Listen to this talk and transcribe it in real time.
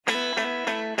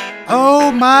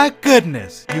Oh my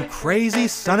goodness, you crazy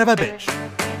son of a bitch.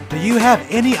 Do you have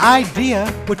any idea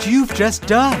what you've just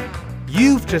done?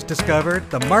 You've just discovered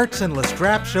the Martz and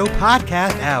Lestrap Show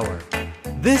Podcast Hour.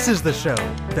 This is the show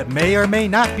that may or may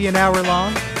not be an hour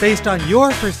long based on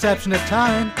your perception of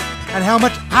time and how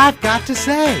much I've got to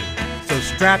say. So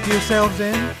strap yourselves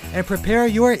in and prepare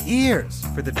your ears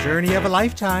for the journey of a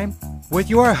lifetime with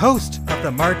your host of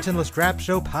the Martz and Lestrap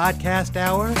Show Podcast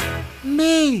Hour,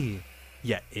 me.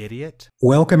 You idiot.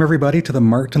 Welcome, everybody, to the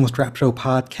Martz and Lestrap Show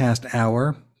Podcast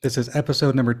Hour. This is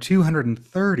episode number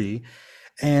 230,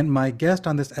 and my guest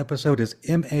on this episode is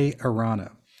M.A.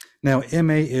 Arana. Now,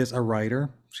 M.A. is a writer.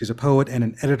 She's a poet and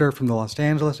an editor from the Los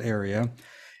Angeles area,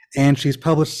 and she's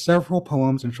published several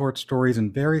poems and short stories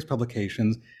in various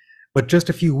publications, but just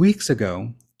a few weeks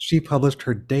ago, she published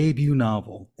her debut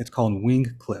novel. It's called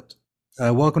Wing Clipped.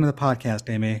 Welcome to the podcast,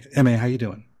 M.A. M.A., how you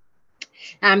doing?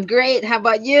 I'm great. How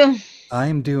about you?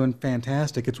 I'm doing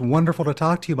fantastic. It's wonderful to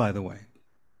talk to you, by the way.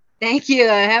 Thank you.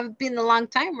 I haven't been a long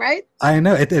time, right? I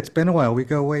know. It's been a while. We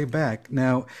go way back.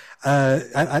 Now,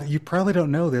 you probably don't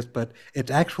know this, but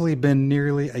it's actually been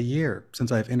nearly a year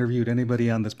since I've interviewed anybody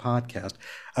on this podcast.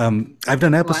 I've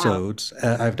done episodes.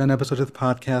 Wow. I've done episodes of the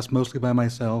podcast mostly by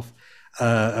myself.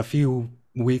 A few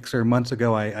weeks or months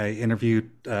ago, I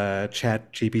interviewed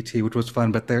Chat GPT, which was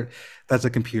fun, but that's a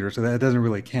computer, so that doesn't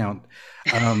really count.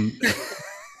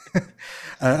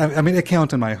 I mean, it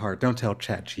counts in my heart. Don't tell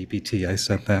Chat GPT I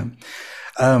said that.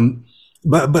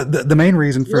 But the main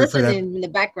reason for that in the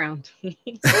background.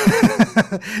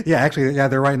 Yeah,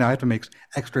 they're right now. I have to make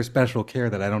extra special care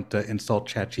that I don't insult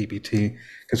Chat GPT,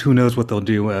 because who knows what they'll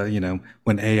do,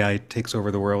 when AI takes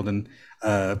over the world and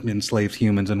enslaves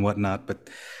humans and whatnot. But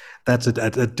that's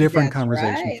a different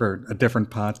conversation, right, for a different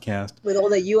podcast. With all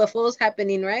the UFOs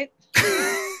happening, right?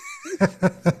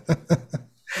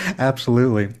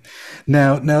 Absolutely.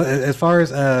 Now, as far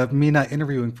as me not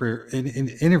interviewing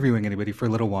anybody for a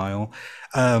little while,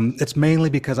 it's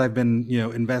mainly because I've been,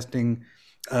 investing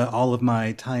all of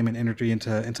my time and energy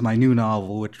into my new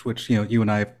novel, which you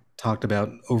and I have talked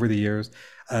about over the years.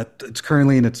 It's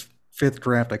currently in its 5th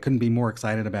draft. I couldn't be more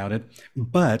excited about it.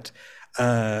 But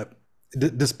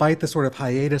despite the sort of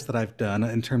hiatus that I've done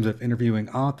in terms of interviewing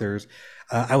authors,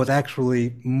 I was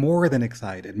actually more than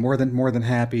excited, more than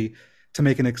happy to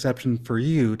make an exception for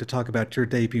you to talk about your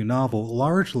debut novel,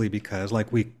 largely because, like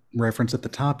we referenced at the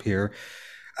top here,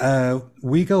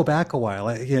 we go back a while.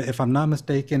 If I'm not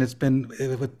mistaken, it's been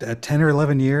 10 or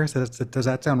 11 years. Does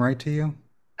that sound right to you?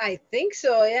 I think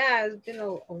so, yeah. It's been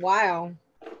a while.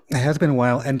 It has been a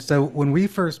while. And so when we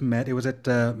first met, it was at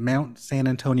Mount San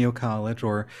Antonio College,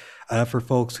 or for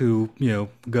folks who,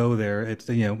 go there, it's,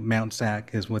 Mount Sac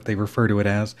is what they refer to it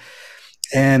as.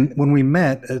 And when we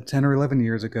met 10 or 11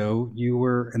 years ago, you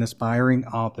were an aspiring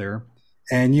author,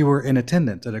 and you were in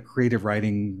attendance at a creative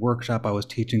writing workshop I was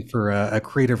teaching for a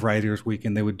creative writers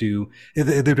weekend. They would do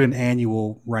an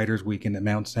annual writers weekend at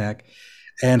Mount Sac.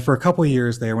 And for a couple of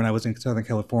years there, when I was in Southern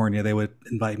California, they would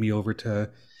invite me over to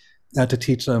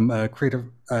teach some creative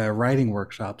writing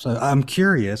workshops. So I'm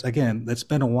curious, again, it's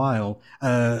been a while.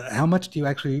 How much do you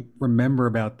actually remember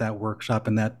about that workshop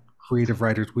and that creative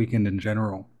writers weekend in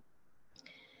general?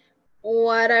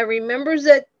 What I remember is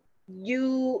that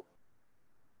you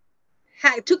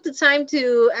took the time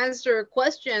to answer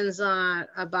questions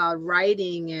about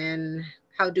writing and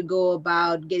how to go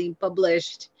about getting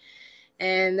published.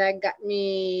 And that got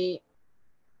me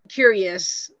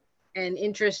curious and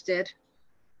interested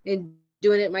in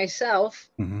doing it myself.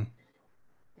 Mm-hmm.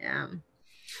 Yeah.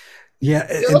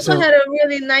 Yeah. You also had a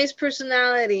really nice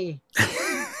personality.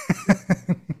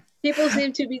 People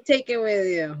seem to be taken with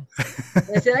you.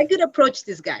 I said I could approach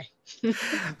this guy.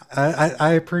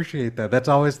 I appreciate that. That's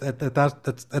always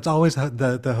that's always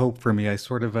the hope for me. I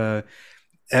sort of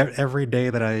every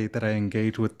day that I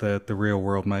engage with the real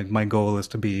world, my goal is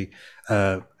to be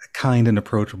kind and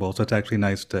approachable. So it's actually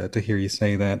nice to hear you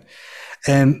say that.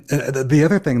 And the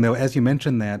other thing, though, as you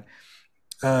mentioned that,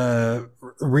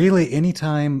 really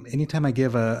anytime I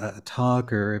give a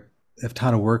talk or have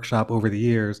taught a workshop over the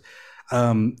years,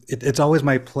 it's always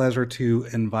my pleasure to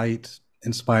invite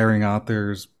inspiring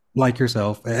authors like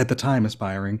yourself, at the time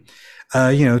aspiring,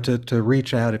 to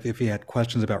reach out if you had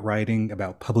questions about writing,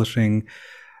 about publishing,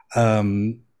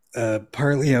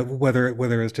 partly,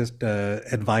 whether it's just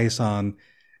advice on,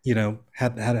 how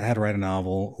to write a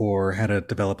novel, or how to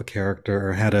develop a character,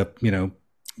 or how to,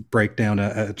 break down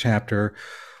a chapter,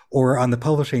 or on the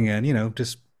publishing end,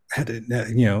 just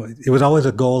it was always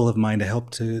a goal of mine to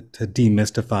help to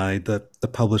demystify the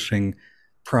publishing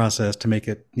process, to make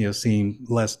it seem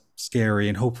less scary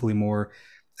and hopefully more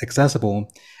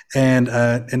accessible,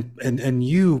 and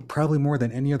you probably more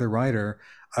than any other writer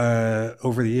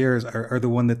over the years are the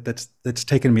one that's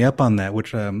taken me up on that,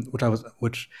 which I've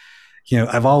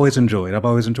always enjoyed. I've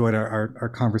always enjoyed our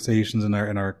conversations and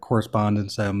our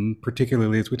correspondence,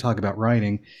 particularly as we talk about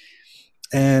writing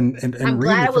I'm and glad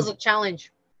really I was from a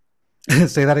challenge.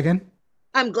 say that again.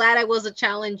 I'm glad I was a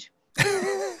challenge.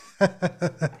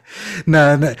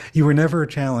 No, no, you were never a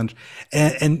challenge,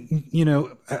 and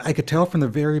I could tell from the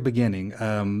very beginning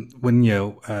when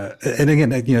and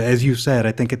again, as you said,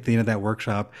 I think at the end of that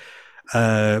workshop,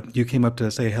 you came up to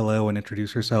say hello and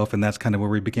introduce yourself, and that's kind of where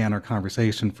we began our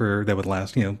conversation for that would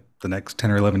last, the next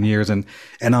 10 or 11 years, and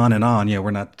on and on.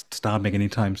 We're not stopping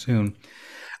anytime soon.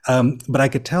 But I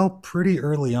could tell pretty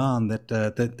early on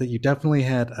that you definitely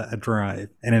had a drive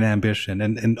and an ambition,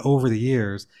 and over the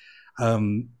years,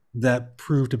 that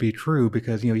proved to be true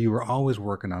because you were always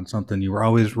working on something. You were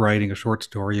always writing a short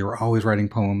story. You were always writing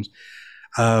poems.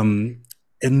 Um,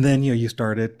 and then you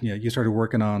started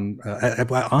working on.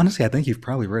 Well, honestly, I think you've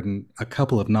probably written a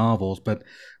couple of novels, but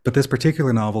this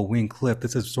particular novel, Wing Clip,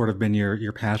 this has sort of been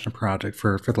your passion project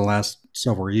for the last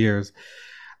several years.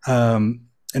 Um,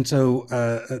 and so,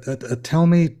 tell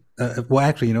me. Well,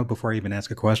 actually, before I even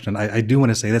ask a question, I do want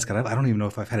to say this because I don't even know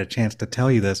if I've had a chance to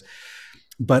tell you this,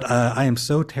 but I am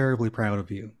so terribly proud of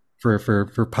you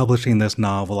for publishing this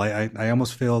novel. I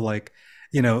almost feel like,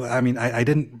 I mean, I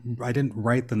didn't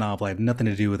write the novel. I had nothing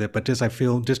to do with it, but just I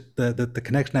feel just the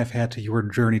connection I've had to your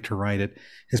journey to write it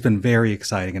has been very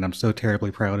exciting, and I'm so terribly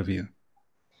proud of you.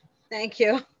 Thank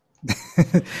you.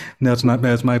 No, it's not.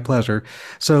 It's my pleasure.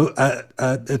 So,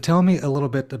 tell me a little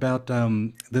bit about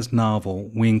this novel,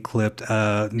 Wing Clipped.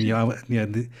 A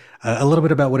little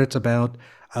bit about what it's about,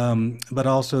 but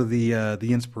also the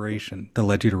inspiration that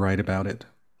led you to write about it.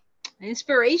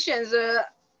 Inspirations.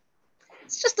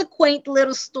 It's just a quaint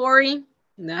little story.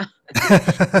 No,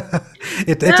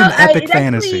 It's no. an epic It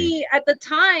fantasy. actually at the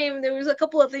time there was a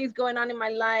couple of things going on in my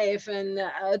life, and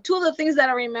two of the things that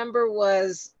I remember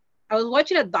was I was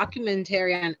watching a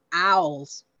documentary on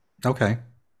owls, Okay.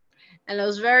 and I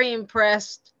was very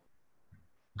impressed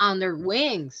on their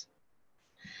wings.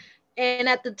 And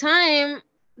at the time,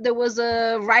 there was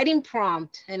a writing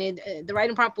prompt, and the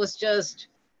writing prompt was just,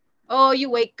 "Oh, you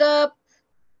wake up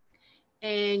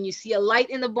and you see a light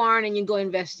in the barn, and you go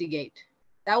investigate."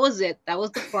 That was it. That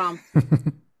was the prompt.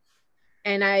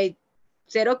 And I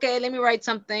said, "Okay, let me write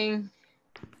something."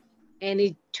 And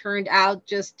it turned out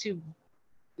just to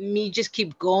me just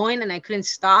keep going, and I couldn't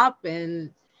stop,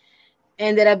 and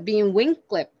ended up being wing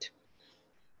clipped.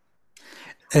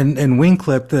 And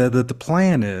Wingclip, the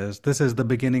plan is this is the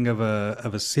beginning of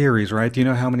a series, right? Do you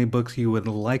know how many books you would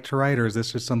like to write, or is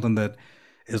this just something that,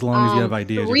 as long as you have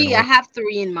ideas, you're going to Three. I work? have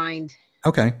three in mind.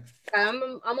 Okay.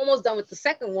 I'm almost done with the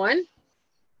second one.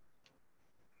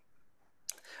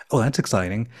 Oh, that's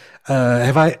exciting.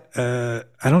 Have I?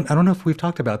 I don't know if we've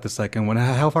talked about the second one.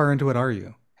 How far into it are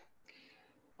you?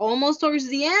 Almost towards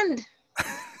the end. That's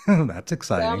So I'm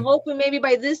exciting. hoping maybe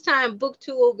by this time book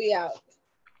two will be out.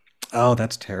 Oh,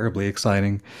 that's terribly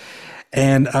exciting.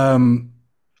 And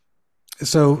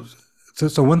so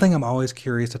so one thing I'm always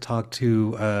curious to talk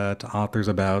to authors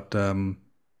about,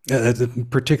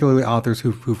 particularly authors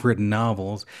who've written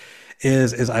novels,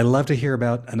 is I love to hear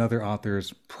about another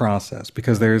author's process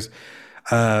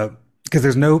uh, because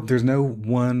there's no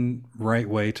one right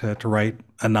way to write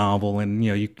a novel, and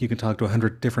you can talk to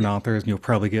 100 different authors and you'll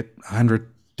probably get 100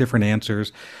 different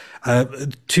answers. Uh,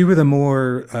 Two of the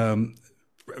more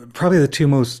probably the two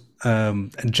most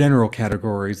general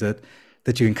categories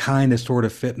that you can kind of sort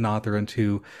of fit an author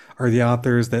into are the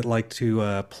authors that like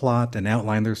to plot and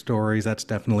outline their stories. That's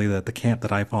definitely the camp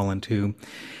that I fall into.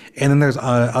 And then there's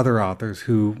other authors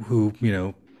who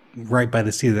write by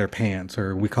the seat of their pants,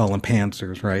 or we call them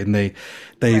pantsers, right? And they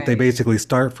Right. basically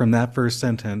start from that first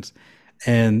sentence,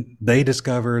 and they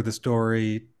discover the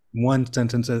story one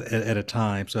sentence at a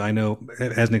time. So I know,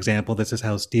 as an example, this is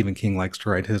how Stephen King likes to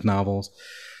write his novels.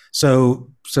 So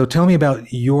tell me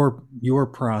about your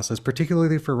process,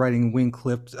 particularly for writing Wing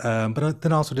Clipped, but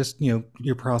then also just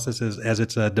your process as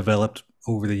it's developed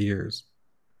over the years.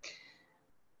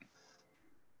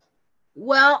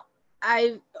 Well,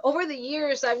 I over the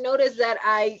years I've noticed that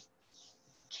I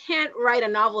can't write a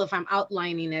novel if I'm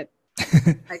outlining it.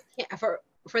 I can't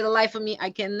for the life of me, I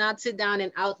cannot sit down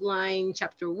and outline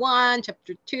chapter one,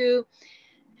 chapter two.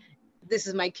 This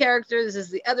is my character, this is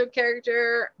the other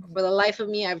character. For the life of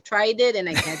me, I've tried it and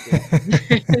I can't do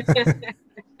it.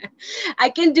 I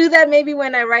can do that maybe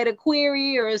when I write a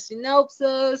query or a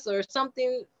synopsis or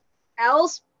something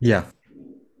else, Yeah.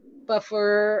 but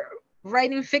for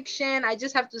writing fiction, I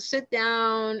just have to sit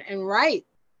down and write.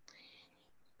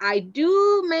 I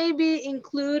do maybe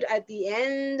include at the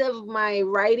end of my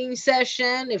writing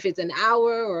session, if it's an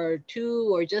hour or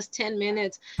two or just 10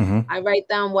 minutes, Hmm. I write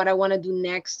down what I want to do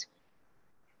next,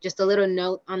 just a little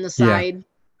note on the Yeah. side,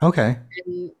 Okay.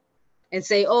 and, and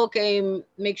say, oh, okay,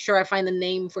 make sure I find the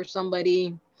name for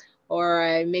somebody, or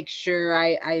I make sure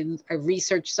I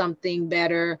research something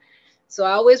better. So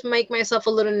I always make myself a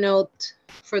little note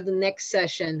for the next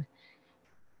session,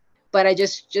 but I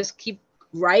just keep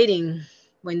writing.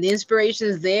 When the inspiration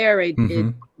is there, it Hmm.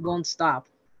 won't stop.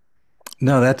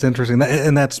 No, that's interesting,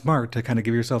 and that's smart to kind of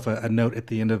give yourself a note at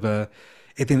the end of a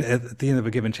at the end of a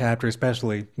given chapter,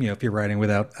 especially if you're writing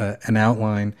without an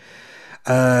outline.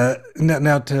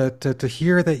 Now to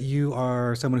hear that you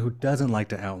are someone who doesn't like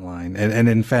to outline, and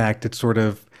in fact, it's sort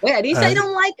of Well, at least I uh,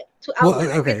 don't like to well, outline.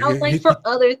 I can okay, outline for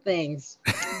other things,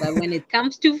 but when it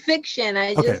comes to fiction,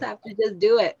 I okay, just have to just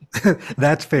do it.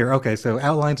 that's fair. Okay, so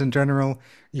outlines in general,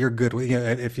 you're good with.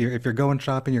 If you're going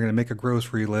shopping, you're going to make a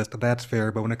grocery list. That's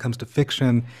fair. But when it comes to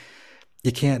fiction,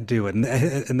 you can't do it,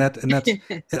 and that's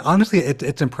honestly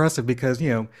it's impressive because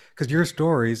because your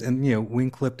stories and Wing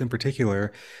Clipped in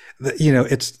particular,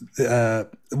 it's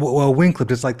well Wing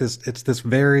Clipped is like this. It's this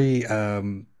very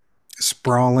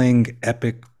sprawling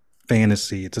epic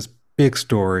fantasy. It's this big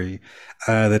story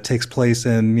that takes place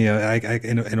in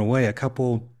in a way a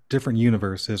couple different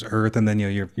universes, Earth, and then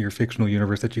your fictional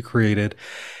universe that you created,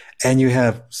 and you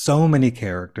have so many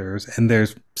characters and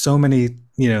there's so many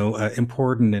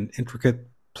important and intricate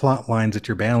plot lines that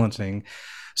you're balancing.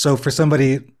 So for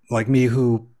somebody like me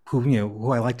who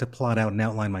I like to plot out and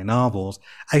outline my novels,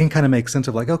 I can kind of make sense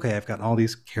of like, okay, I've got all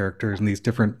these characters and these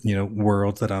different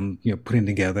worlds that I'm putting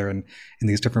together and in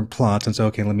these different plots, and so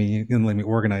okay, let me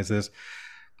organize this.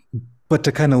 But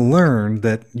to kind of learn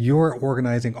that you're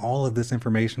organizing all of this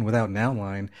information without an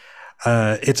outline,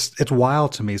 it's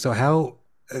wild to me. So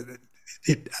uh,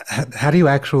 how do you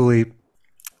actually,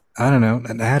 I don't know,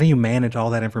 how do you manage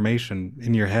all that information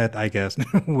in your head, I guess,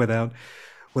 without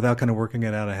kind of working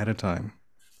it out ahead of time?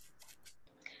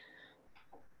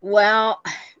 Well,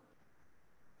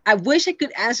 I wish I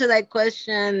could answer that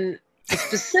question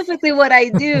specifically what I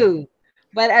do.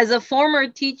 But as a former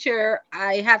teacher,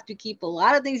 I have to keep a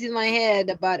lot of things in my head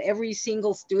about every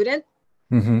single student.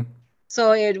 Mm-hmm.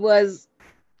 So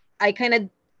I kind of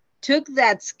took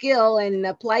that skill and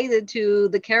applied it to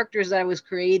the characters that I was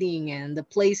creating and the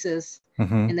places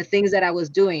Mm-hmm. and the things that I was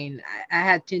doing. I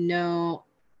had to know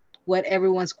what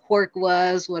everyone's quirk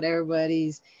was, what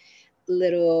everybody's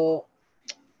little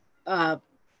uh,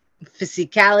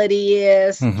 physicality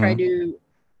is. Try Mm-hmm. to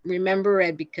remember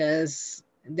it because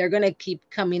they're gonna keep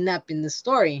coming up in the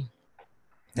story.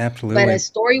 But Absolutely. as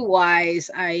story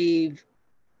wise, I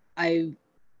I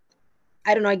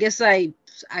don't know. I guess I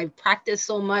practiced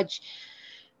so much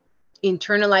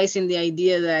internalizing the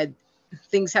idea that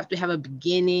things have to have a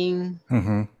beginning,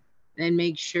 Mm-hmm. and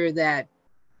make sure that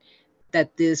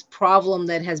this problem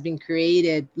that has been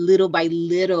created little by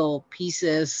little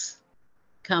pieces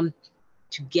come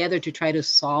together to try to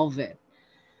solve it.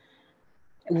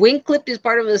 Wing Clip is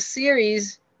part of a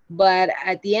series, but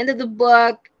at the end of the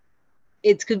book,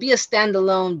 it could be a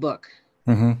standalone book.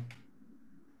 Mm-hmm.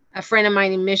 A friend of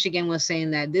mine in Michigan was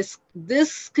saying that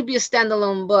this could be a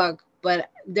standalone book, but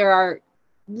there are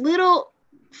little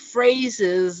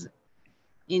phrases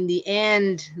in the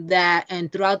end that and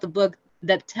throughout the book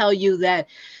that tell you that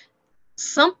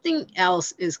something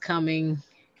else is coming,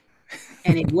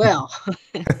 and it will.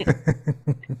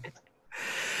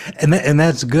 And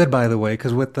that's good, by the way,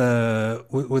 because with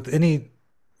any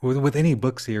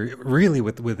book series, really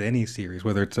with any series,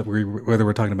 whether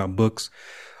we're talking about books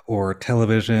or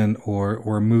television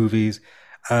or movies,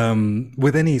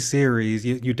 with any series,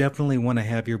 you definitely want to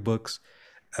have your books.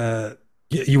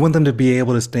 You want them to be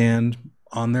able to stand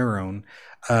on their own,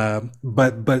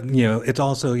 but it's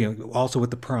also also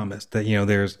with the promise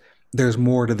that there's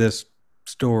more to this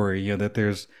story. That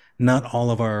there's not all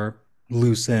of our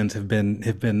loose ends have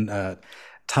been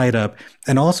tied up,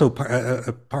 and also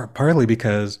partly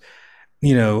because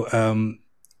you know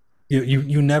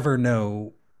you never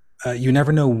know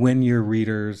when your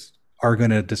readers are going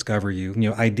to discover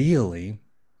you. Ideally,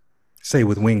 say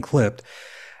with Wing Clipped,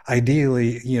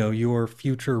 ideally, your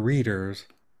future readers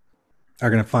are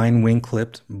going to find Wing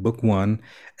Clipped book one,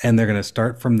 and they're going to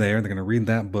start from there. They're going to read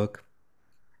that book,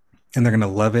 and they're going to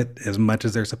love it as much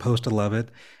as they're supposed to love it,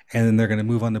 and then they're going to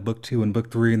move on to book two and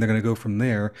book three, and they're going to go from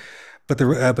there. But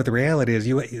the reality is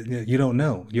you don't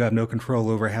know. You have no control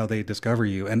over how they discover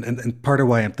you. And part of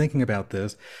why I'm thinking about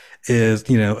this is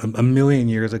a million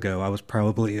years ago I was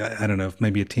probably I don't know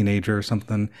maybe a teenager or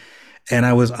something, and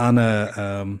I was on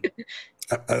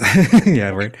Yeah,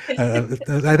 right.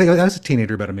 I think I was a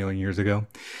teenager about a million years ago,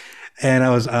 and I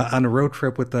was on a road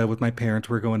trip with my parents.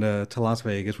 We are going to Las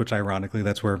Vegas, which ironically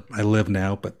that's where I live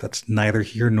now, but that's neither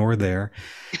here nor there.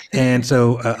 And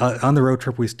so on the road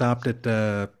trip, we stopped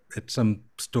at some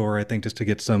store, I think, just to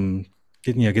get some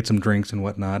drinks and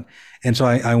whatnot. And so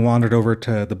I wandered over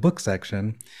to the book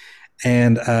section,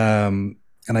 and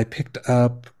I picked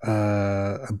up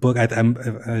a book.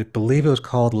 I believe it was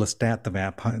called Lestat the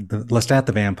Vampire. Lestat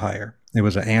the Vampire. It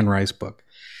was an Anne Rice book,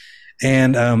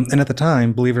 and at the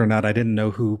time, believe it or not, I didn't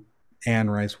know who Anne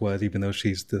Rice was, even though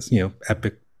she's this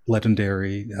epic,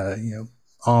 legendary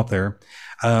author.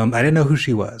 I didn't know who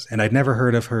she was, and I'd never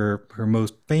heard of her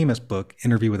most famous book,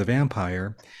 Interview with a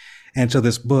Vampire. And so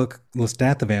this book,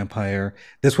 Lestat the Vampire,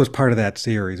 this was part of that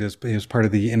series. It was part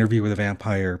of the Interview with a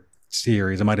Vampire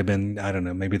series. It might have been, I don't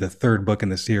know, maybe the third book in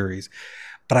the series,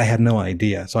 but I had no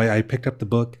idea. So I picked up the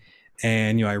book,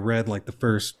 and I read like the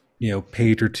first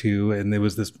page or two, and there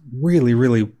was this really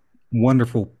really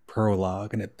wonderful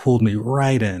prologue, and it pulled me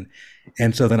right in.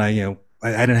 And so then I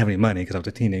didn't have any money because I was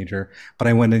a teenager, but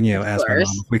I went and Of asked my mom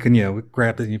course. if we could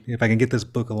grab it, if I can get this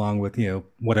book along with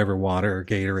whatever water or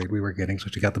Gatorade we were getting. So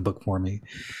she got the book for me,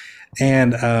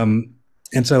 and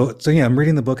so yeah, I'm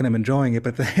reading the book and I'm enjoying it.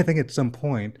 But I think at some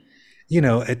point,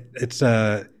 it's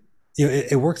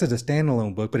it works as a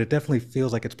standalone book, but it definitely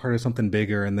feels like it's part of something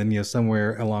bigger. And then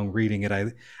somewhere along reading it,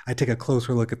 I take a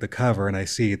closer look at the cover and I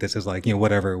see this is like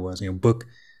whatever it was, book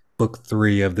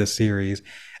three of this series,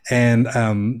 and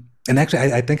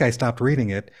actually I think I stopped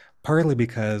reading it partly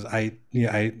because I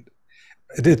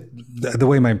the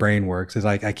way my brain works is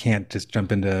like I can't just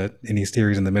jump into any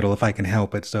series in the middle if I can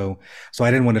help it. So I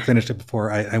didn't want to finish it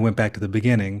before I went back to the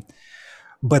beginning.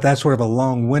 But that's sort of a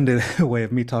long-winded way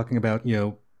of me talking about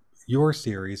your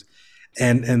series,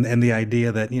 and the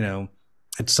idea that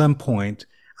at some point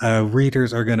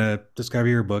readers are going to discover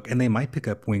your book, and they might pick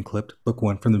up Wing Clipped book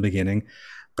one from the beginning,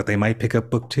 but they might pick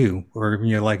up book two, or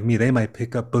like me, they might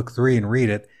pick up book three and read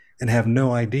it and have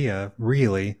no idea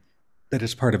really that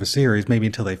it's part of a series, maybe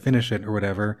until they finish it or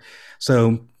whatever.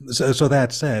 So that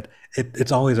said,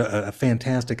 it's always a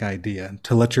fantastic idea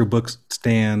to let your books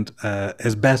stand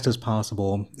as best as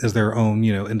possible as their own,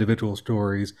 individual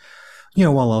stories,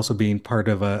 while also being part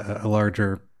of a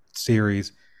larger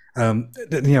series.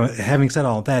 Having said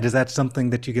all of that, is that something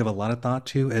that you give a lot of thought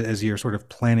to as you're sort of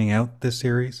planning out this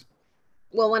series?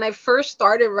 Well, when I first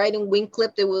started writing Wing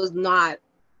Clipped, it was not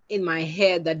in my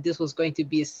head that this was going to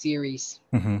be a series.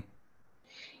 Mm-hmm.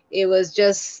 It was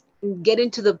just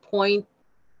getting to the point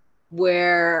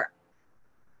where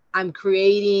I'm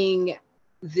creating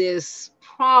this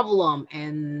problem,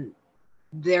 and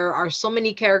there are so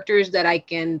many characters that I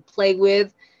can play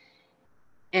with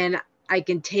and I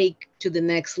can take to the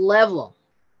next level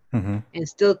Mm-hmm. and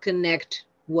still connect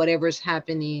whatever's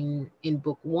happening in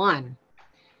book one.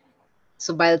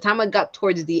 So by the time I got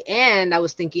towards the end, I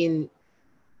was thinking,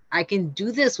 I can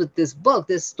do this with this book,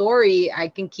 this story. I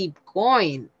can keep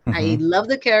going. I Mm-hmm. love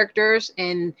the characters,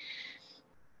 and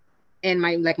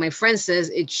my, like my friend says,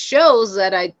 it shows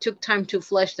that I took time to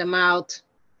flesh them out,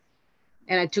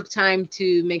 and I took time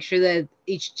to make sure that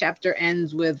each chapter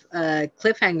ends with a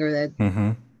cliffhanger. That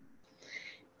Mm-hmm.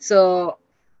 so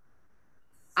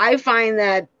I find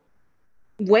that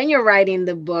when you're writing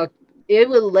the book, it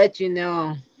will let you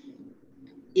know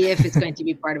if it's going to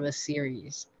be part of a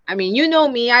series. I mean, you know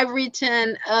me, I've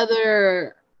written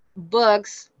other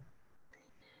books,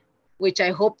 which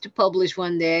I hope to publish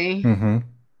one day Mm-hmm.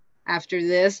 after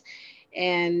this.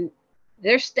 And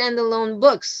they're standalone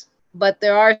books, but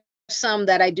there are some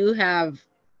that I do have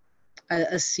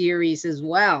a series as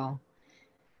well.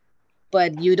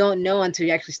 But you don't know until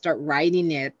you actually start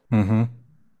writing it. Mm-hmm.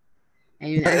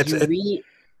 And as It's you it, read,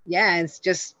 yeah, it's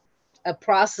just a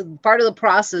process, part of the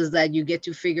process that you get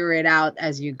to figure it out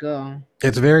as you go.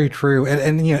 It's very true,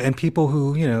 and and people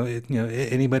who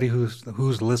anybody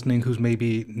who's listening, who's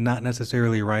maybe not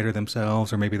necessarily a writer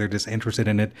themselves, or maybe they're just interested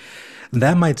in it,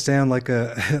 that might sound like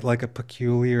a like a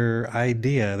peculiar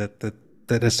idea that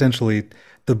essentially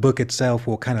the book itself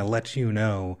will kind of let you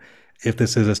know if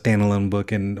this is a standalone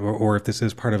book and or if this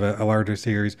is part of a larger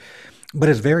series. But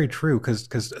it's very true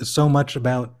because so much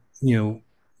about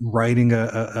writing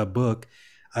a book,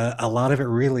 a lot of it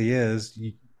really is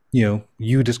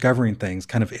you discovering things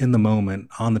kind of in the moment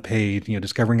on the page,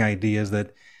 discovering ideas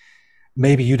that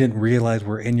maybe you didn't realize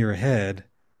were in your head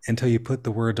until you put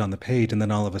the words on the page, and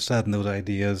then all of a sudden those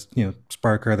ideas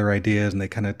spark other ideas, and they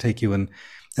kind of take you in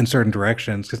certain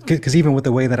directions. Because even with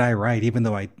the way that I write, even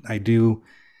though I do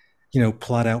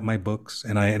plot out my books,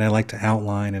 and I like to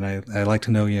outline, and I like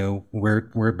to know,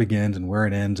 where it begins and where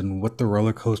it ends and what the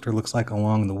roller coaster looks like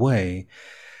along the way.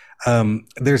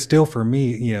 There's still for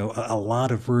me, a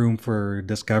lot of room for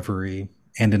discovery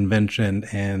and invention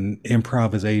and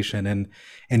improvisation, and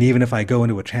even if I go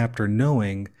into a chapter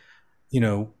knowing,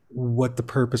 what the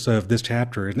purpose of this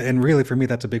chapter is, and really for me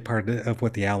that's a big part of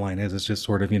what the outline is. It's just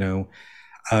sort of,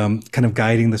 kind of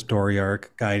guiding the story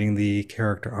arc, guiding the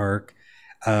character arc,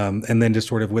 and then just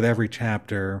sort of with every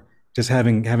chapter, just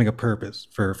having a purpose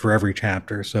for every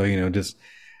chapter. So just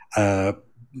uh,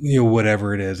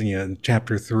 whatever it is.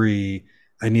 Chapter 3,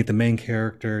 I need the main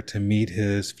character to meet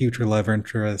his future love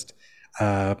interest,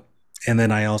 uh, and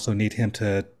then I also need him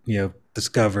to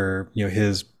discover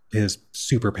his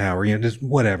superpower. Just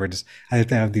whatever. Just I have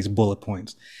to have these bullet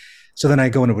points. So then I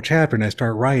go into a chapter and I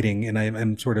start writing, and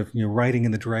I'm sort of writing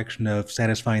in the direction of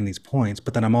satisfying these points,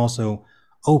 but then I'm also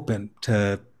open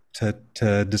to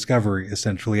discovery.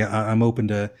 Essentially, I'm open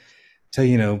to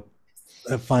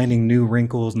finding new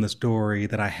wrinkles in the story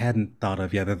that I hadn't thought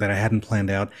of yet, that I hadn't planned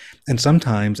out. And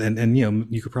sometimes, and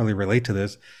you could probably relate to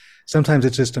this. Sometimes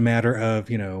it's just a matter of,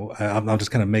 I'll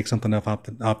just kind of make something up off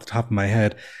the top of my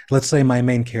head. Let's say my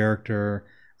main character,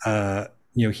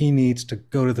 he needs to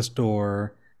go to the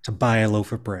store to buy a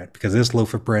loaf of bread because this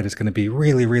loaf of bread is going to be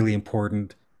really, really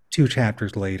important 2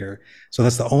 chapters later. So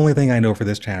that's the only thing I know for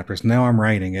this chapter. So now I'm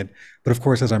writing it. But of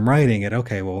course, as I'm writing it,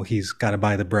 okay, well, he's got to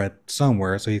buy the bread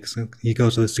somewhere. So he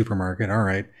goes to the supermarket. All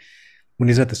right. When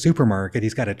he's at the supermarket,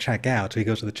 he's got to check out. So he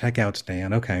goes to the checkout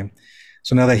stand. Okay.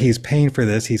 So now that he's paying for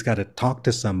this, he's got to talk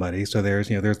to somebody. So there's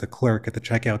the clerk at the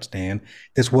checkout stand.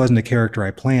 This wasn't a character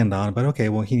I planned on, but okay,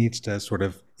 well, he needs to sort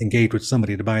of engage with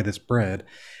somebody to buy this bread.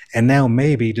 And now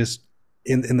maybe just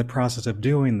in the process of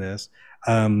doing this,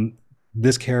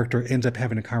 this character ends up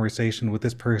having a conversation with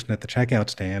this person at the checkout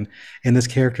stand, and this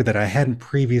character that I hadn't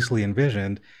previously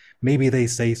envisioned, maybe they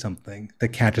say something that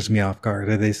catches me off guard,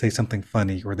 or they say something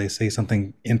funny, or they say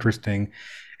something interesting,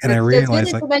 and I That's good realize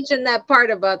that like, you mentioned that part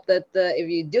about the if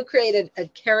you do create a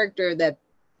character that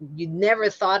you never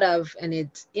thought of and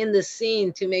it's in the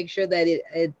scene to make sure that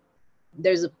it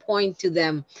there's a point to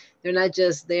them. They're not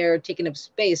just there taking up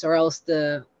space, or else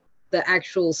the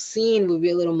actual scene would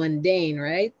be a little mundane,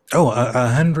 right? oh,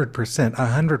 100%,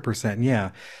 100%,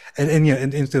 yeah,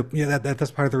 and so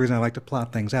that's part of the reason I like to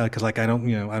plot things out because like I don't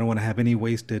want to have any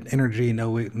wasted energy, no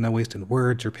wasted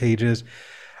words or pages.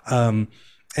 Um,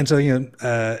 and so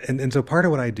and so part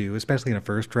of what I do, especially in a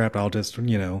first draft, I'll just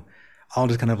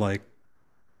kind of like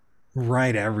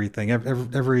write everything,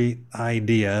 every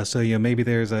idea. So maybe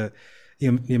there's a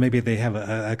maybe they have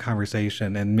a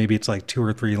conversation, and maybe it's like 2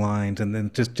 or 3 lines, and then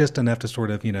just enough to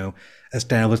sort of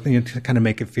establish, to kind of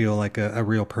make it feel like a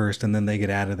real person. Then they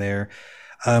get out of there.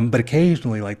 But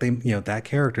occasionally, like that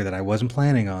character that I wasn't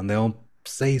planning on, they'll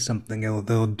say something,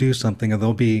 they'll do something, or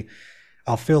they'll be.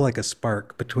 I'll feel like a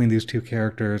spark between these 2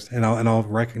 characters, and I'll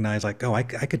recognize like, oh, I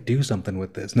could do something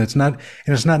with this, and it's not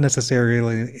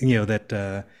necessarily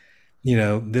that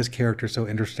this character is so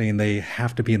interesting they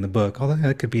have to be in the book, although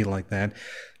it could be like that.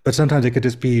 But sometimes it could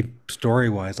just be story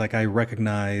wise, like I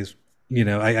recognize,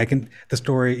 I can the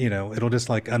story, it'll just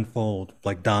like unfold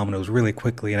like dominoes really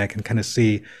quickly, and I can kind of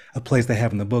see a place they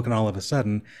have in the book, and all of a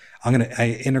sudden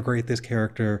I integrate this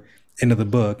character into the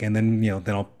book, and then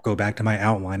then I'll go back to my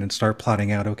outline and start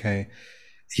plotting out, okay,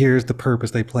 here's the purpose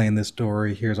they play in this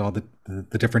story, here's all the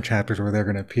different chapters where they're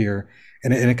going to appear,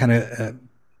 and it kind of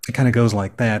it kind of goes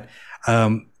like that.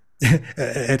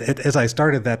 As I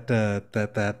started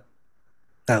that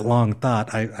long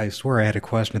thought, I swear I had a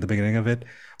question at the beginning of it,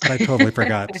 but I totally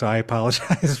forgot. So I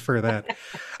apologize for that.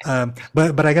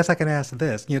 But I guess I can ask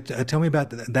this. Tell me about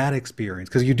that experience,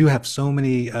 because you do have so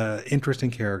many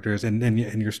interesting characters in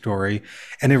your story,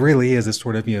 and it really is a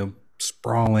sort of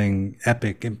sprawling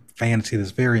epic and fantasy,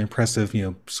 this very impressive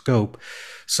scope.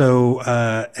 So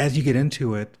as you get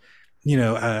into it,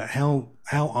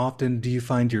 how often do you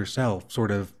find yourself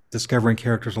sort of discovering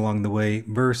characters along the way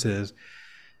versus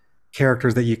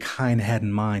characters that you kind of had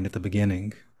in mind at the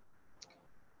beginning?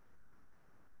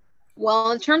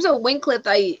 Well, in terms of Wincliffe,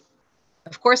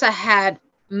 of course, I had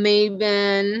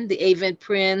Mabon, the Avent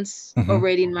Prince, Hmm.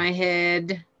 already in my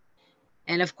head,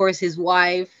 and of course his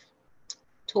wife,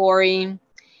 Tori,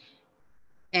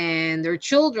 and their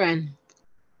children.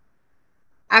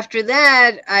 After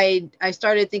that, I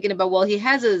started thinking about, well, he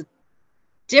has a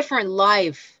different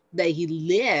life that he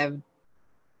lived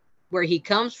where he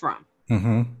comes from.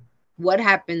 Hmm. What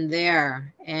happened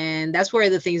there? And that's where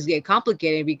the things get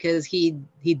complicated, because he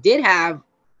did have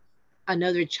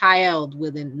another child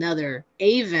with another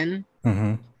Avon,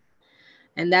 Hmm.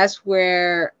 and that's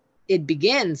where it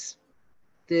begins.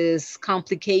 this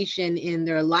complication in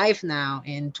their life now,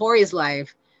 in Tori's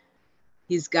life.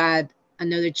 He's got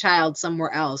another child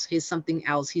somewhere else. He's something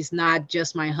else. He's not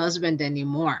just my husband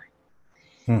anymore.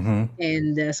 Mm-hmm.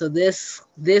 And so this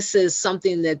is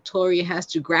something that Tori has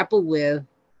to grapple with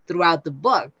throughout the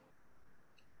book.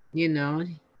 You know,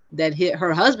 that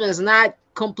her husband is not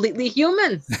completely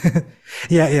human.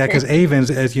 Yeah, because Avens,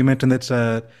 as you mentioned, that's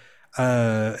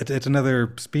it's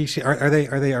another species. Are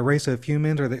they a race of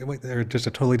humans, or they're just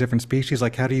a totally different species?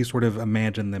 Like, how do you sort of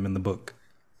imagine them in the book?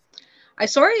 I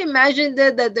sort of imagined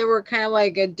that they were kind of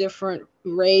like a different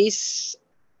race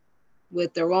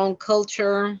with their own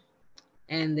culture,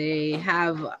 and they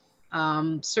have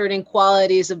certain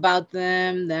qualities about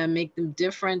them that make them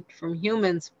different from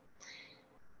humans.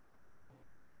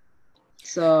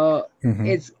 So Hmm.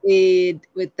 it's it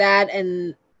with that,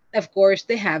 and of course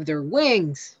they have their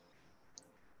wings,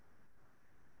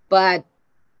 but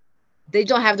they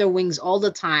don't have their wings all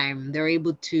the time. They're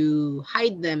able to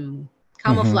hide them, Hmm.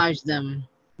 camouflage them,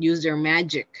 use their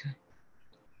magic.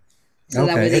 So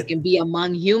that Okay. way they can be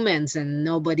among humans and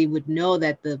nobody would know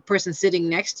that the person sitting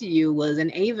next to you was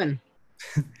an Avon.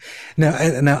 Now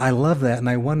I love that, and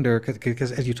I wonder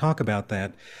because as you talk about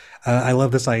that, I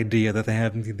love this idea that they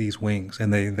have these wings,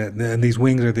 and and these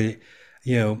wings are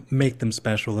make them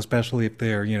special, especially if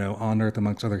they're on Earth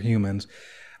amongst other humans.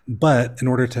 But in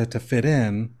order to fit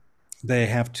in, they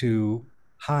have to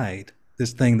hide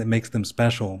this thing that makes them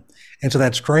special, and so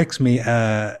that strikes me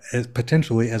as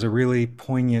potentially as a really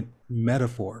poignant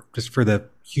metaphor just for the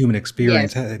human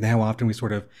experience Yes. and how often we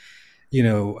sort of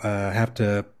have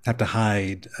to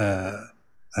hide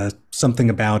something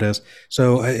about us.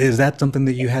 So, is that something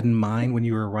that you had in mind when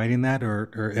you were writing that,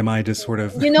 or am I just sort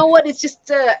of? You know what? It's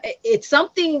just it's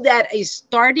something that I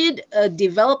started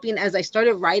developing as I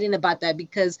started writing about that,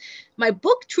 because my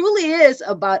book truly is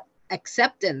about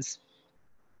acceptance,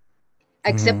 Hmm.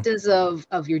 acceptance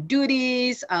of your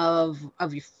duties, of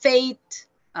your fate,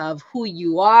 of who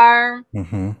you are.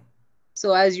 Hmm.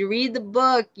 So as you read the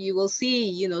book, you will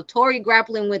see, Tori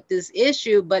grappling with this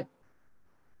issue, but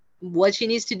what she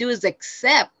needs to do is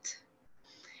accept.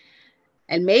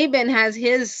 And Maven has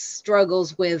his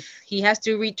struggles with, he has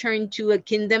to return to a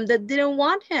kingdom that didn't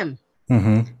want him,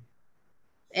 Hmm.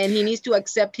 and he needs to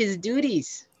accept his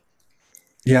duties.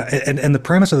 Yeah, and the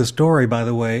premise of the story, by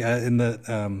the way, in the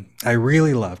I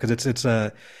really love because it's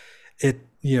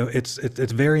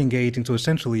very engaging. So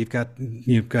essentially, you've got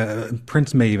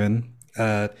Prince Maven,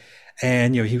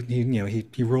 and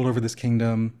he ruled over this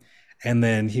kingdom, and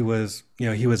then he was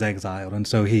exiled, and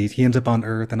so he ends up on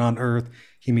Earth, and on Earth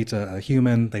he meets a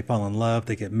human. They fall in love,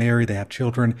 they get married, they have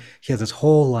children. He has his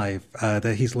whole life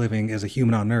that he's living as a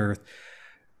human on Earth,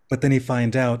 but then he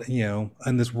finds out,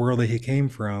 in this world that he came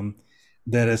from,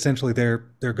 that essentially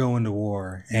they're going to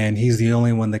war, and he's the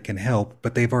only one that can help.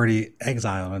 But they've already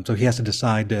exiled him, so he has to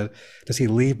decide does he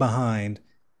leave behind,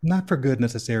 not for good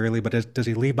necessarily, but does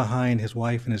he leave behind his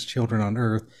wife and his children on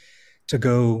Earth to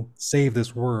go save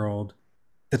this world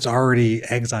that's already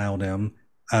exiled him?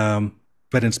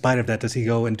 But in spite of that, does he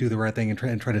go and do the right thing and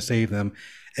try to save them?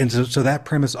 And so that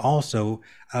premise also,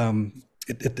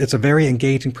 it's a very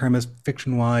engaging premise,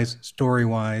 fiction wise, story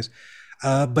wise,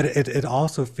 but it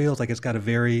also feels like it's got a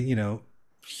very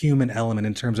human element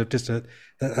in terms of just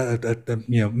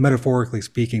metaphorically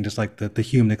speaking, just like the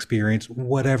human experience,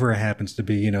 whatever it happens to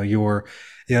be.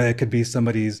 It could be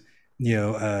somebody's you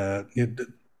know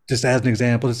just as an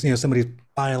example, it's somebody's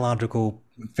biological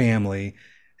family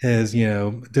has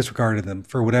disregarded them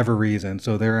for whatever reason,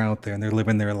 so they're out there and they're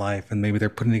living their life, and maybe they're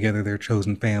putting together their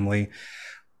chosen family,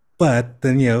 but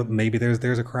then maybe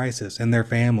there's a crisis in their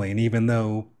family, and even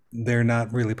though they're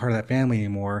not really part of that family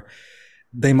anymore,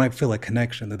 they might feel a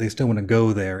connection that they still want to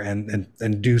go there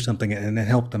and do something and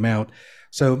help them out.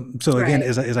 So again,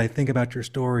 Right. as I think about your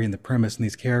story and the premise and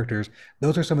these characters,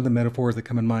 those are some of the metaphors that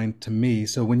come in mind to me.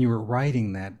 So when you were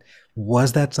writing that,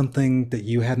 was that something that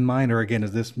you had in mind, or again,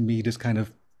 is this me just kind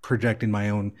of projecting my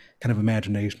own kind of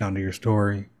imagination onto your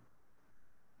story?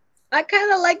 I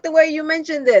kind of like the way you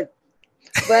mentioned it,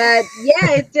 but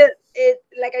yeah, it's just it.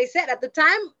 Like I said at the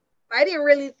time, I didn't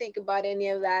really think about any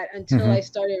of that until I Hmm.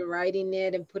 started writing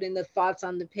it and putting the thoughts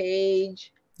on the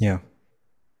page, Yeah.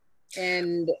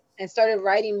 and and started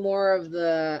writing more of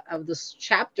the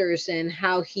chapters and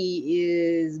how he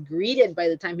is greeted by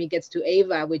the time he gets to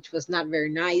Ava, which was not very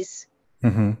nice.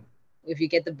 Hmm. If you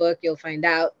get the book, you'll find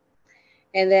out.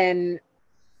 And then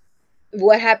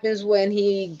what happens when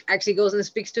he actually goes and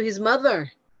speaks to his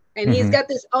mother, and he's Hmm. got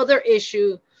this other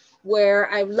issue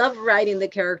where I love writing the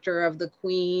character of the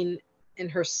queen and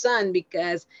her son,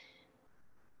 because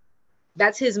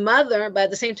that's his mother, but at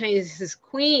the same time he's his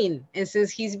queen. And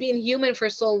since he's been human for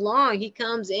so long, he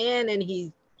comes in and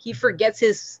he forgets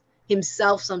his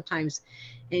himself sometimes,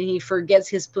 and he forgets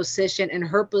his position and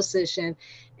her position,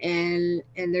 and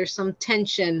there's some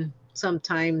tension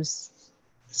sometimes.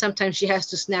 Sometimes she has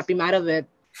to snap him out of it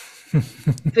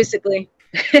physically.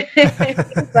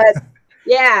 But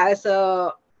yeah,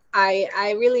 so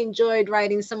I really enjoyed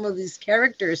writing some of these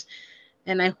characters,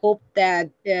 and I hope that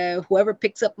whoever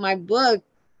picks up my book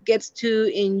gets to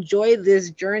enjoy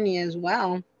this journey as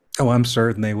well. Oh, I'm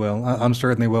certain they will. I'm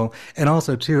certain they will. And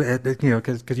also too,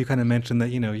 because you kind of mentioned that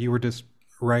you were just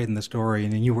writing the story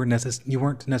and you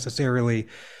weren't necessarily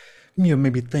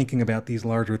maybe thinking about these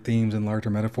larger themes and larger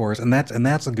metaphors, and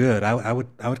that's good. I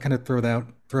would kind of throw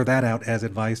that out as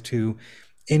advice to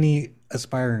any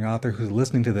aspiring author who's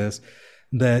listening to this,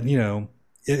 that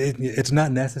it's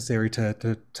not necessary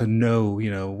to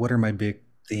know what are my big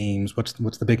themes, what's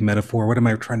the big metaphor, what am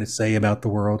I trying to say about the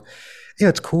world. Yeah,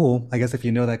 it's cool, I guess, if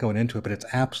you know that going into it, but it's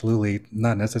absolutely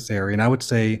not necessary. And I would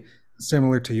say,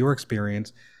 similar to your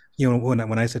experience,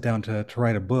 when I sit down to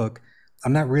write a book,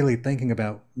 I'm not really thinking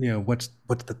about what's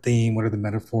the theme, what are the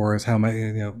metaphors, how am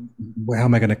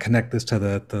I going to connect this to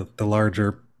the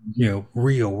larger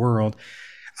real world.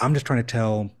 I'm just trying to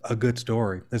tell a good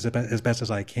story as best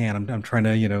as I can. I'm trying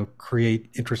to create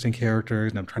interesting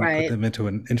characters, and I'm trying to put Right, them into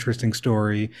an interesting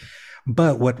story.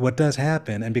 But what does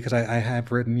happen, and because I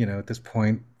have written, at this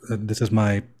point, this is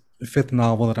my fifth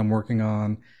novel that I'm working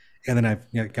on, and then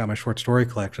I've got my short story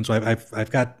collection, so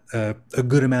I've got a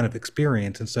good amount of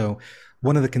experience, and so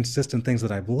one of the consistent things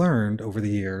that I've learned over the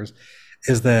years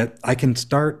is that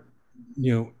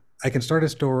you know, I can start a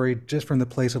story just from the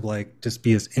place of like just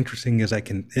be as interesting as I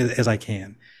can.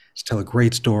 Just tell a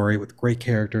great story with great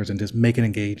characters and just make it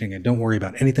engaging and don't worry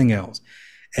about anything else.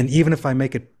 And even if I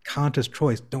make a conscious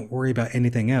choice, don't worry about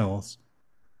anything else,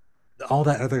 all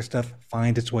that other stuff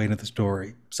finds its way into the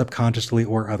story, subconsciously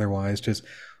or otherwise. Just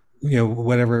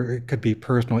whatever, it could be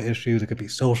personal issues, it could be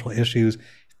social issues,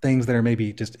 things that are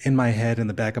maybe just in my head, in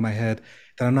the back of my head,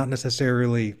 that I'm not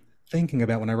necessarily thinking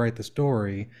about when I write the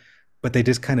story, but they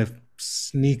just kind of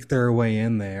sneak their way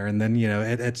in there. And then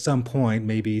at some point,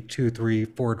 maybe two, three,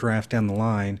 four drafts down the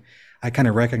line, I kind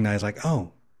of recognize, like,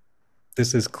 oh,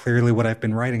 this is clearly what I've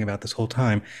been writing about this whole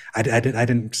time. I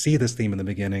didn't see this theme in the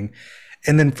beginning.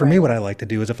 And then for me, right, what I like to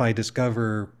do is, if I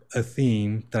discover a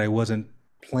theme that I wasn't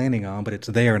planning on, but it's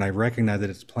there and I recognize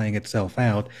that it's playing itself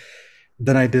out,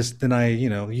 then I,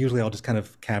 usually I'll just kind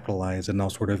of capitalize, and I'll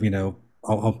sort of,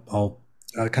 I'll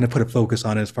kind of put a focus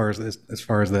on it as far as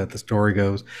the story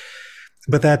goes.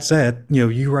 But that said,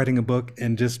 you writing a book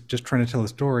and just trying to tell a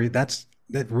story, that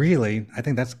really, I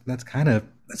think that's kind of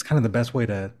the best way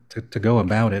to go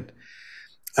about it.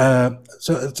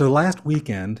 So last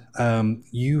weekend,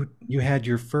 you had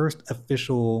your first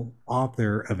official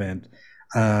author event,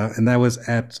 and that was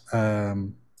at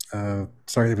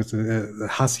sorry, it was the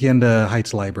Hacienda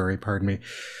Heights Library. Pardon me.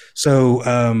 So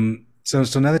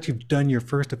now that you've done your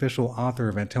first official author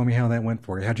event, tell me how that went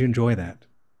for you. How'd you enjoy that?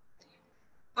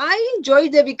 I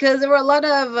enjoyed it because there were a lot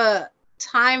of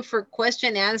time for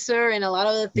question answer, and a lot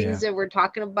of the things Yeah, that we're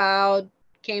talking about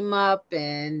came up,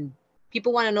 and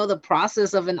people want to know the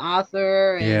process of an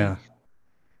author. And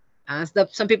yeah.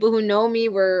 some people who know me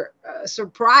were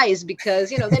surprised because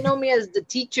they know me as the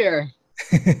teacher,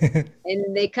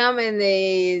 and they come and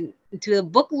they to the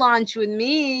book launch with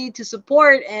me to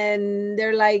support, and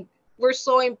they're like, we're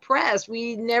so impressed,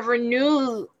 we never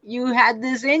knew you had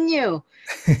this in you.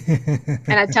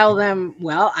 And I tell them,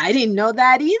 well, I didn't know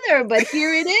that either, but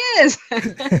here it is.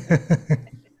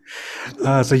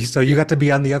 So you got to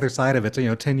be on the other side of it.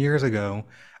 So 10 years ago,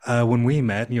 when we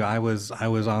met, I was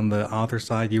on the author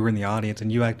side, you were in the audience,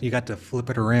 and you got to flip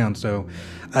it around. So,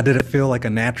 did it feel like a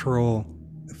natural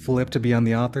flip to be on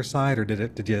the author side, or did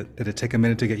it take a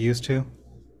minute to get used to?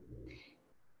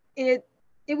 it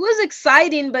it was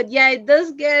exciting, but yeah, it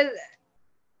does get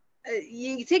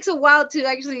it takes a while to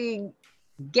actually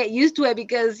get used to it,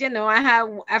 because I have,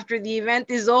 after the event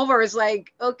is over, it's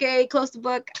like, okay, close the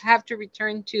book, I have to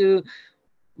return to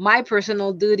my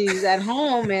personal duties at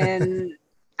home, and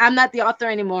I'm not the author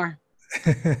anymore.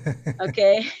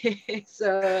 Okay.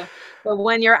 So, but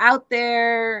when you're out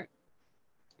there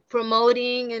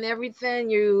promoting and everything,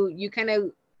 you kind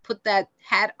of put that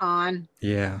hat on,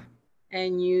 Yeah,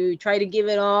 and you try to give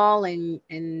it all,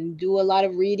 and do a lot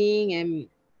of reading, and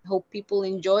hope people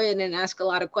enjoy it and ask a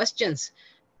lot of questions.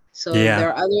 So yeah. there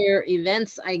are other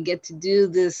events I get to do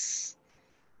this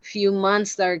few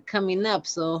months that are coming up,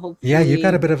 so Yeah, you've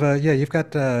got a hopefully. bit of a, yeah,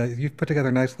 you've put together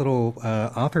a nice little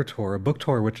author tour, a book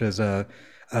tour, which is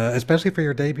especially for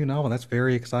your debut novel. That's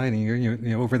very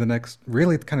exciting. Over the next,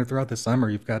 really kind of throughout the summer,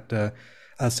 you've got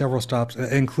several stops,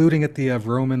 including at the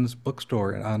Romans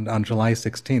bookstore on July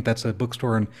 16th. That's a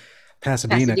bookstore in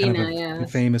Pasadena, kind of Pasadena, a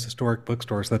yes. famous historic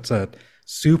bookstore. So that's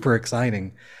super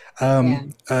exciting. Yeah.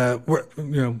 We're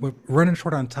running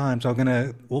short on time, so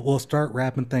we'll start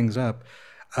wrapping things up.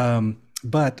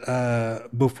 But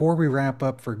before we wrap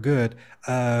up for good,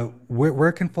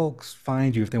 where can folks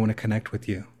find you if they want to connect with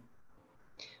you?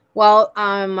 Well,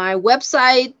 on my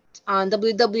website on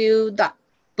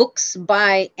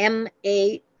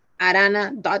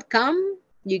www.booksbymaarana.com,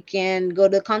 you can go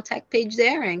to the contact page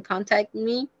there and contact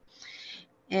me.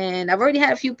 And I've already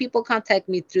had a few people contact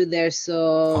me through there,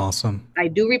 so Awesome. I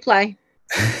do reply.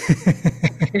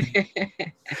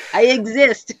 I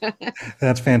exist.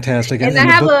 That's fantastic. And I And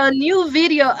the have book, a new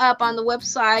video up on the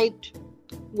website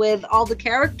with all the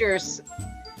characters.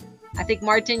 I think,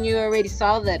 Martin, you already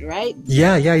saw that, right?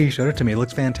 yeah, you showed it to me. It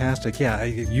looks fantastic. Yeah,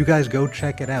 you guys go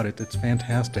check it out. It's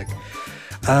fantastic.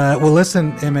 Well,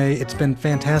 listen, MA, it's been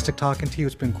fantastic talking to you.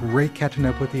 It's been great catching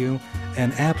up with you.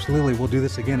 And absolutely, we'll do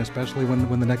this again, especially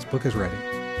when the next book is ready.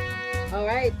 All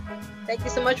right. Thank you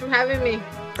so much for having me.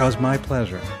 It was my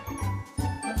pleasure.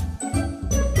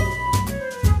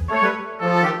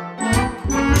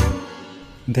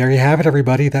 There you have it,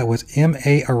 everybody. That was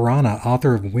M.A. Arana,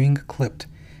 author of Wing Clipped.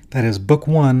 That is book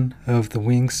 1 of the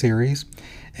Wing series,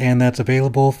 and that's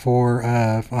available for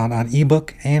on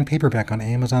ebook and paperback on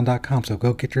Amazon.com. So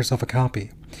go get yourself a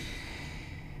copy.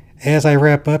 As I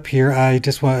wrap up here, I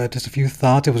just want a few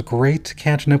thoughts. It was great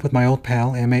catching up with my old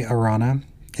pal M.A. Arana,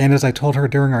 and as I told her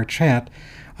during our chat,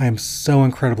 I am so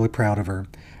incredibly proud of her.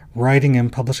 Writing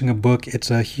and publishing a book,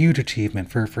 it's a huge achievement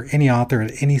for any author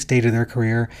at any stage of their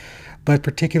career, but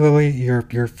particularly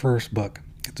your first book.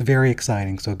 It's very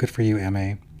exciting, so good for you,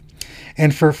 M.A.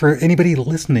 And for anybody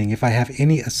listening, if I have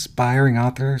any aspiring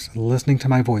authors listening to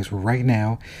my voice right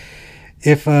now,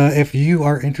 if you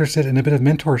are interested in a bit of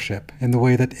mentorship in the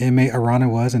way that M.A. Arana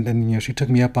was, and she took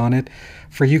me up on it,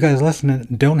 for you guys listening,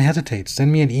 don't hesitate.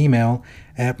 Send me an email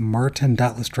at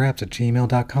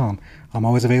martin.lestraps@gmail.com. I'm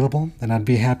always available, and I'd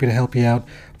be happy to help you out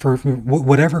for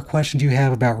whatever questions you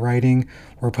have about writing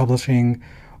or publishing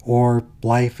or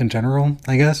life in general,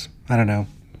 I guess. I don't know.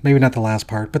 Maybe not the last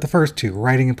part, but the first two,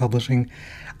 writing and publishing,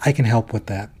 I can help with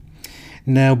that.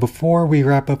 Now, before we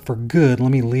wrap up for good,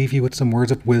 let me leave you with some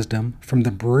words of wisdom from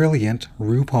the brilliant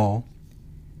RuPaul.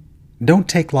 Don't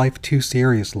take life too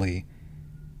seriously.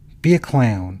 Be a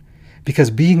clown, because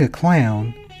being a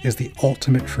clown is the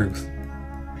ultimate truth.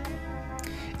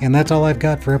 And that's all I've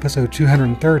got for episode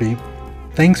 230.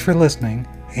 Thanks for listening,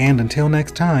 and until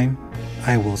next time,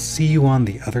 I will see you on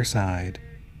the other side.